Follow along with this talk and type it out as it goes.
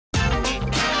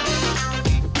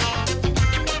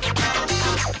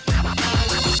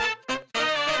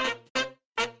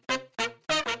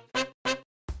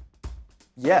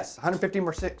Yes,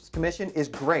 150% commission is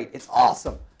great. It's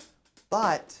awesome.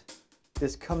 But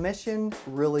does commission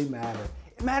really matter?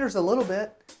 It matters a little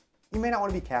bit. You may not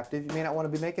want to be captive. You may not want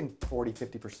to be making 40,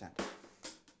 50%.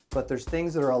 But there's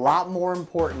things that are a lot more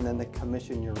important than the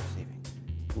commission you're receiving.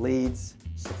 Leads,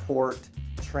 support,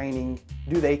 training.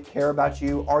 Do they care about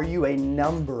you? Are you a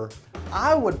number?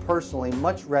 I would personally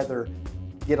much rather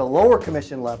get a lower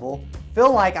commission level,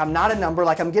 feel like I'm not a number,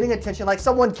 like I'm getting attention, like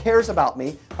someone cares about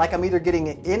me, like I'm either getting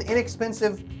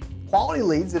inexpensive quality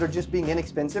leads that are just being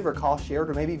inexpensive or cost shared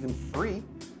or maybe even free,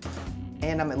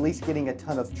 and I'm at least getting a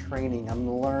ton of training. I'm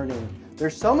learning.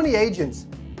 There's so many agents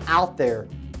out there.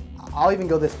 I'll even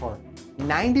go this far.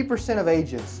 90% of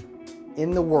agents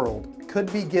in the world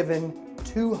could be given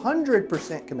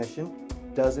 200% commission,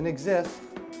 doesn't exist,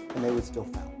 and they would still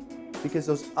fail. Because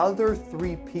those other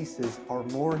three pieces are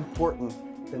more important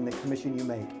than the commission you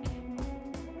make.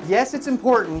 Yes, it's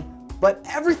important, but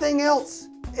everything else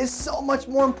is so much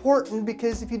more important,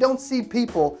 because if you don't see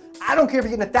people, I don't care if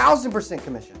you're getting 1,000%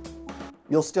 commission,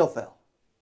 you'll still fail.